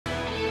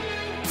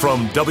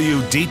From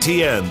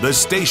WDTN, the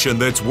station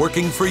that's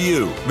working for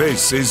you,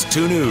 this is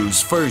 2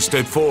 News First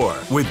at 4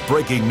 with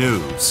breaking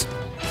news.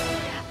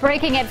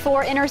 Breaking at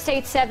 4,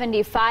 Interstate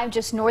 75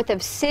 just north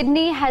of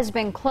Sydney has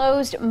been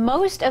closed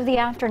most of the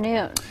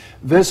afternoon.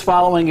 This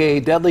following a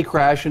deadly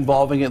crash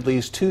involving at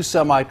least 2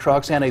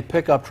 semi-trucks and a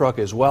pickup truck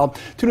as well.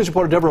 2 News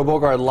reporter Deborah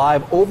Bogart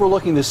live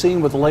overlooking the scene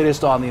with the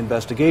latest on the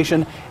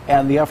investigation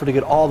and the effort to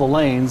get all the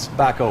lanes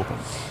back open.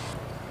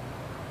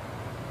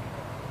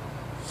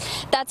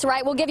 That's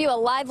right. We'll give you a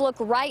live look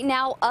right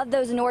now of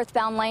those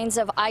northbound lanes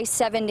of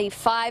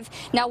I-75.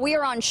 Now, we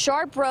are on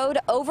Sharp Road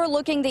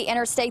overlooking the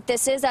interstate.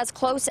 This is as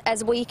close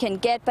as we can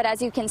get, but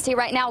as you can see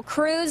right now,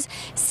 crews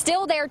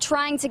still there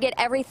trying to get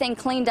everything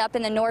cleaned up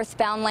in the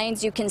northbound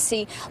lanes. You can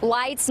see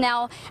lights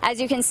now.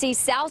 As you can see,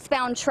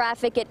 southbound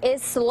traffic, it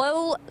is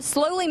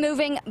slowly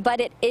moving, but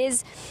it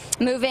is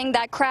moving.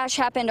 That crash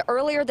happened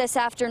earlier this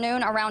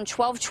afternoon around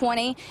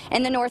 12:20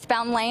 in the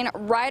northbound lane,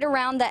 right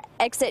around the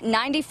exit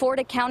 94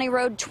 to County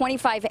Road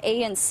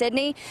 25A in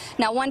Sydney.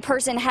 Now, one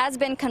person has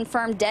been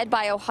confirmed dead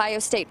by Ohio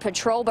State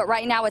Patrol, but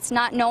right now it's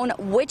not known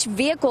which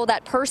vehicle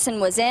that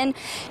person was in.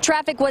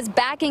 Traffic was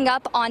backing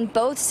up on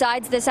both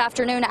sides this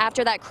afternoon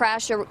after that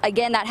crash.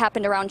 Again, that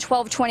happened around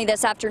 12:20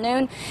 this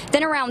afternoon.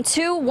 Then around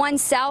 2, one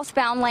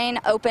southbound lane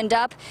opened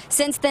up.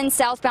 Since then,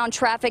 southbound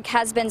traffic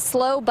has been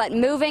slow but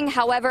moving.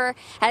 However,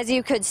 as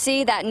you could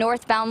see, that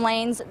northbound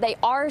lanes, they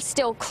are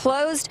still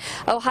closed.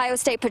 Ohio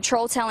State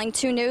Patrol telling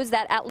 2 News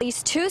that at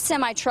least 2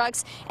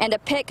 semi-trucks and a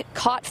pick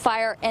caught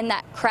fire in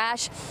that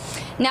crash.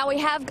 Now, we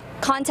have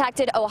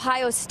contacted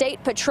Ohio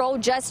State Patrol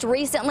just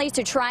recently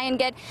to try and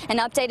get an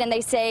update, and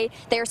they say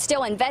they're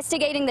still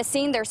investigating the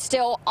scene. They're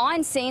still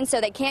on scene,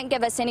 so they can't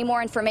give us any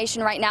more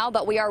information right now,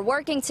 but we are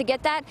working to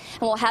get that,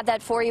 and we'll have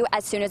that for you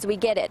as soon as we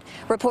get it.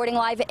 Reporting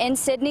live in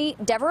Sydney,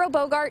 Deborah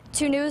Bogart,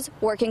 2 News,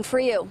 working for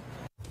you.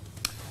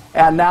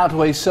 And now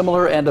to a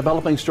similar and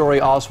developing story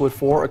also at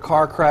 4. A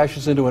car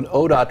crashes into an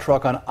ODOT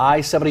truck on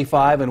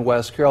I-75 in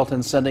West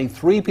Carrollton, sending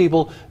 3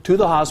 people to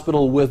the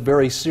hospital with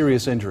very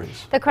serious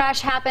injuries. The crash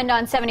happened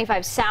on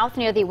 75 South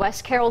near the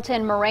West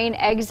Carrollton Moraine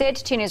exit.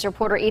 2 News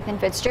reporter Ethan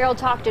Fitzgerald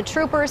talked to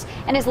troopers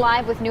and is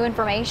live with new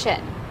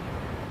information.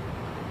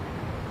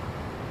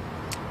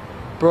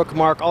 Brooke,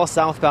 Mark, all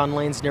southbound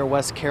lanes near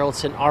West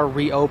Carrollton are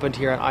reopened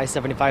here on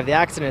I-75. The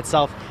accident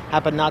itself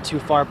happened not too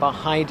far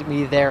behind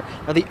me there.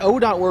 Now, the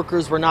ODOT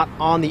workers were not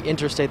on the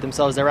interstate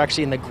themselves. They were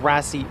actually in the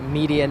grassy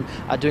median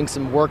doing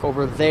some work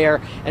over there.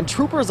 And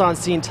troopers on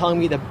scene telling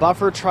me the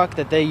buffer truck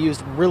that they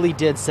used really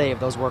did save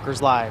those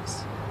workers'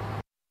 lives.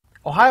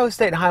 Ohio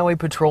State Highway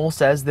Patrol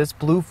says this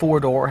blue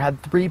 4-door had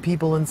 3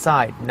 people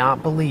inside,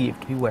 not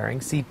believed to be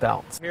wearing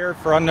seatbelts. Here,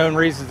 for unknown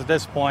reasons at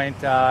this point,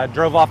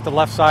 drove off the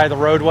left side of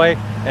the roadway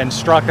and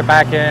struck the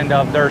back end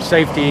of their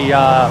safety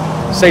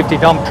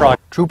dump truck.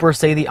 Troopers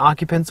say the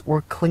occupants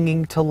were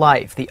clinging to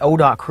life. The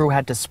ODOT crew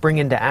had to spring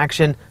into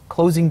action,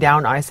 closing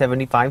down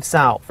I-75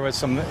 South. There was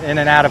some in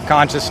and out of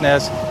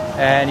consciousness,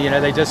 and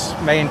they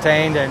just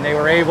maintained, and they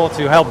were able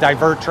to help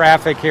divert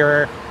traffic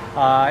here.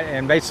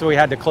 And basically we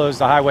had to close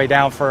the highway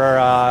down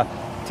for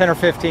 10 or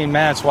 15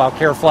 minutes while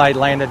Care Flight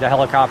landed the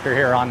helicopter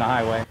here on the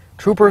highway.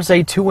 Troopers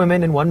say 2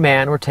 women and 1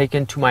 man were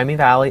taken to Miami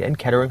Valley and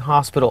Kettering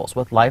hospitals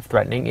with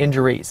life-threatening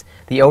injuries.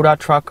 The ODOT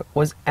truck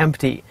was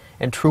empty,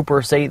 and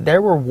troopers say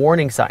there were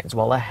warning signs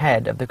well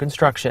ahead of the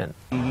construction.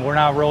 We're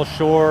not real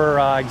sure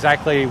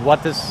exactly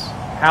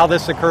how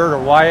this occurred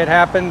or why it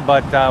happened,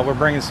 but we're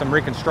bringing some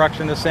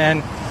reconstructionists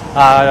in,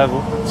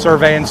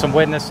 surveying some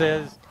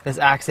witnesses. This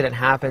accident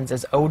happens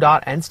as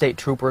ODOT and state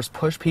troopers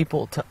push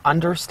people to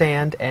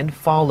understand and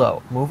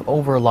follow move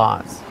over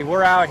laws.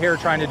 We're out here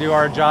trying to do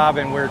our job,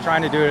 and we're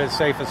trying to do it as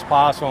safe as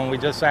possible, and we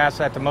just ask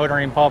that the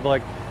motoring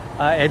public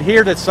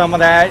adhere to some of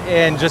that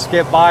and just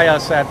get by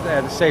us at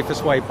the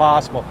safest way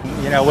possible.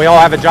 We all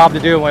have a job to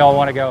do, and we all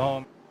want to go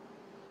home.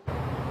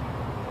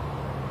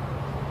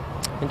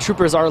 And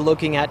troopers are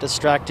looking at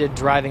distracted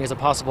driving as a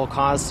possible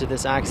cause to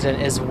this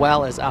accident, as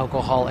well as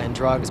alcohol and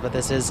drugs, but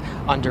this is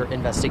under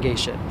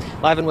investigation.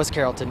 Live in West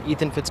Carrollton,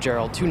 Ethan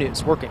Fitzgerald, 2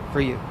 News, working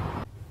for you.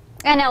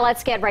 And now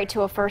let's get right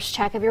to a first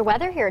check of your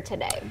weather here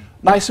today.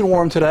 Nice and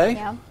warm today,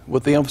 yeah,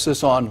 with the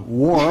emphasis on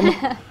warm.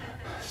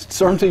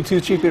 Certainty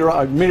 2 Chief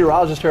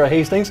Meteorologist Tara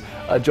Hastings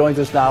joins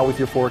us now with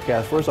your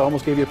forecast. First, I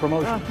almost gave you a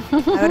promotion.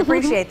 Oh, I would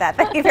appreciate that.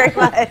 Thank you very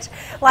much.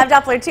 Live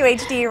Doppler 2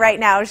 HD right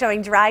now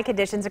showing dry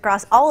conditions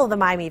across all of the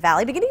Miami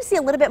Valley. Beginning to see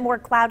a little bit more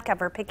cloud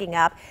cover picking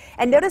up.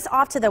 And notice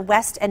off to the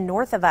west and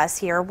north of us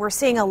here, we're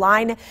seeing a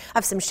line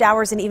of some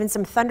showers and even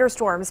some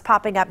thunderstorms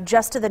popping up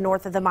just to the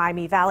north of the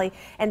Miami Valley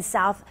and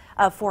south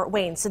of Fort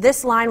Wayne. So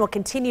this line will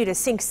continue to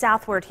sink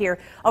southward here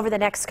over the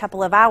next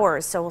couple of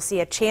hours. So we'll see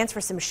a chance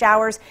for some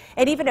showers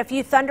and even a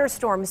few thunderstorms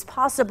thunderstorms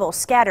possible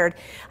scattered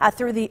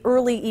through the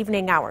early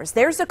evening hours.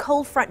 There's a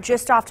cold front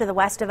just off to the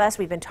west of us.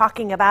 We've been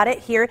talking about it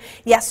here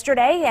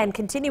yesterday and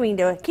continuing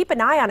to keep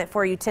an eye on it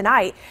for you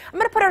tonight. I'm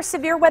going to put our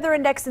severe weather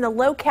index in the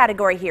low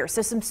category here.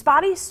 So some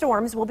spotty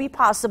storms will be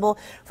possible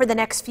for the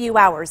next few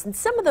hours. And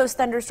some of those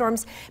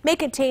thunderstorms may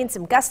contain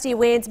some gusty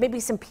winds, maybe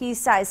some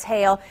pea-sized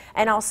hail,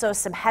 and also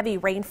some heavy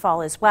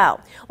rainfall as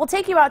well. We'll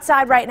take you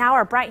outside right now.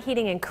 Our bright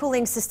heating and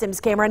cooling systems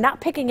camera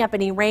not picking up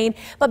any rain,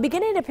 but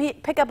beginning to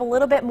pick up a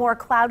little bit more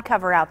cloud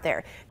cover out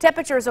there.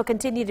 Temperatures will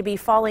continue to be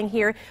falling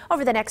here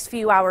over the next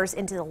few hours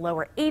into the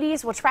lower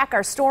 80s. We'll track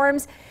our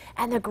storms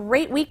and the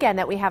great weekend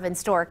that we have in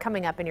store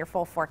coming up in your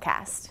full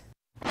forecast.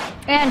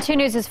 And 2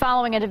 News is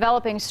following a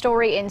developing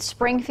story in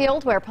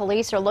Springfield where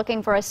police are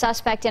looking for a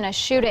suspect in a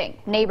shooting.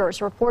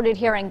 Neighbors reported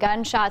hearing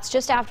gunshots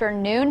just after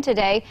noon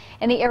today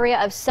in the area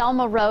of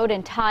Selma Road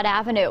and Todd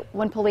Avenue.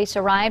 When police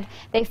arrived,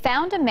 they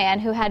found a man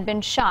who had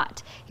been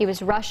shot. He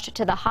was rushed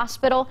to the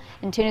hospital,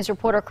 and 2 News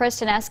reporter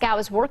Kristen Eskow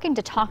is working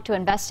to talk to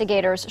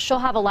investigators. She'll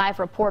have a live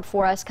report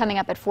for us coming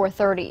up at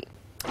 4:30.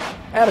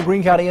 And a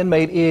Greene County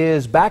inmate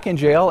is back in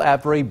jail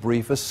after a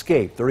brief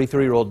escape.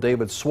 33-year-old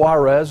David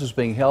Suarez is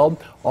being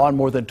held on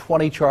more than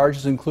 20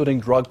 charges, including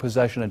drug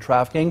possession and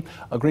trafficking.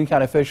 Greene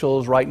County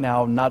officials right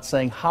now not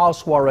saying how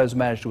Suarez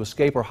managed to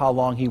escape or how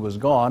long he was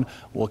gone.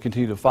 We'll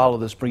continue to follow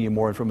this, bring you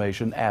more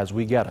information as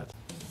we get it.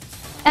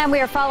 And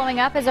we are following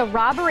up as a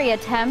robbery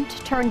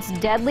attempt turns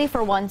deadly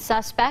for one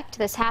suspect.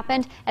 This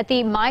happened at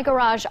the My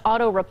Garage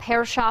Auto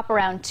Repair Shop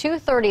around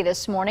 2:30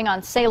 this morning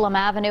on Salem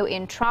Avenue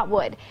in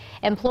Trotwood.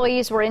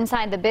 Employees were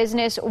inside the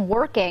business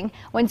working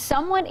when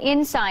someone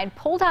inside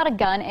pulled out a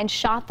gun and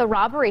shot the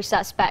robbery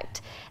suspect.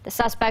 The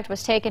suspect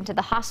was taken to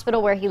the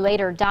hospital where he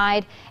later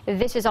died.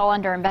 This is all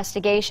under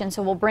investigation,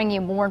 so we'll bring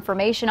you more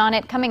information on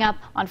it coming up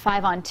on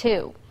 5 on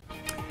 2.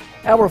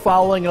 And we're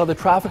following another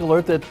traffic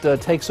alert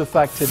that takes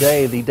effect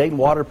today. The Dayton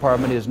Water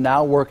Department is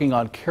now working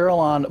on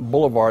Carillon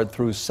Boulevard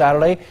through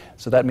Saturday.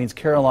 So that means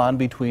Carillon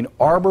between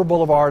Arbor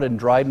Boulevard and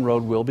Dryden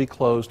Road will be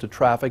closed to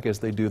traffic as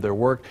they do their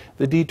work.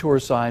 The detour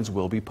signs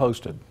will be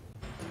posted.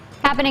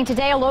 Happening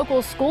today, a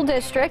local school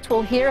district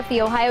will hear if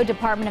the Ohio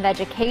Department of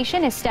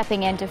Education is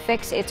stepping in to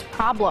fix its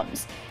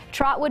problems.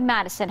 Trotwood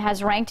Madison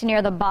has ranked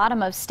near the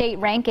bottom of state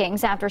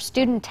rankings after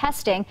student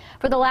testing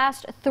for the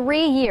last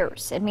 3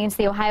 years. It means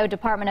the Ohio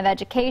Department of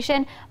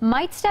Education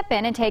might step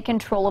in and take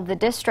control of the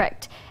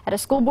district. At a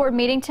school board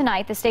meeting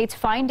tonight, the state's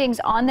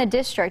findings on the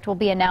district will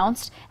be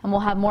announced, and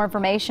we'll have more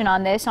information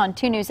on this on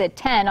 2 News at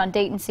 10 on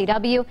Dayton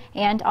CW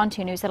and on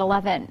 2 News at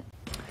 11.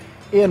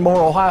 In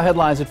more Ohio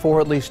headlines at 4,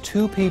 at least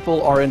 2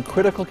 people are in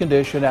critical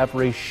condition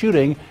after a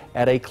shooting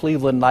at a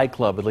Cleveland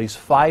nightclub. At least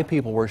 5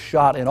 people were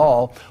shot in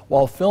all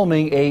while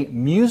filming a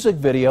music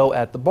video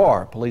at the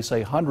bar. Police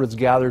say hundreds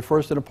gathered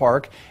first in a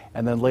park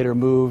and then later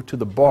moved to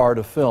the bar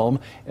to film.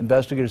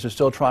 Investigators are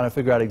still trying to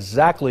figure out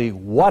exactly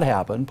what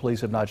happened. Police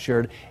have not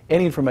shared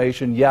any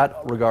information yet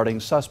regarding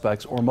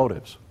suspects or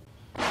motives.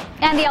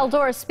 And the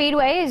Eldora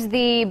Speedway is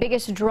the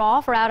biggest draw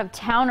for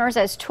out-of-towners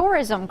as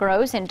tourism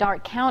grows in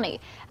Darke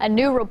County. A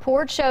new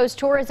report shows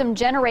tourism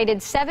generated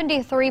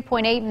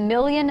 $73.8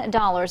 million in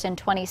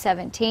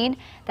 2017.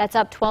 That's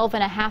up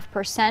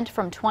 12.5%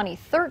 from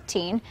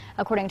 2013,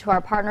 according to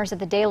our partners at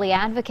the Daily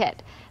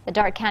Advocate. The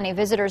Darke County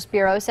Visitors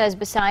Bureau says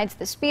besides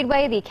the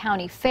Speedway, the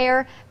County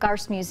Fair,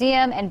 Garst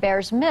Museum, and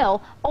Bears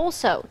Mill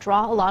also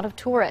draw a lot of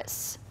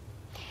tourists.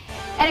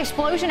 An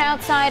explosion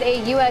outside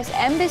a U.S.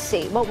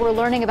 embassy, what we're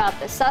learning about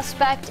the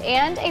suspect,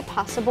 and a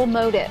possible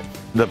motive.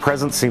 The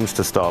presence seems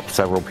to stop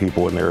several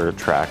people in their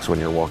tracks when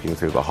you're walking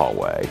through the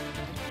hallway.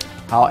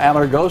 How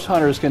amateur ghost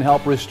hunters can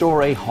help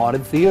restore a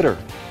haunted theater.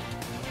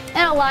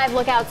 And a live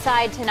look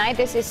outside tonight.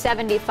 This is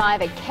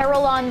 75 at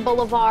Carillon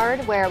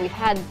Boulevard, where we've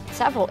had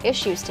several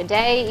issues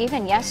today,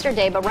 even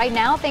yesterday. But right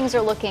now, things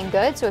are looking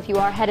good. So if you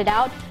are headed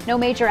out, no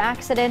major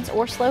accidents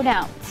or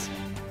slowdowns.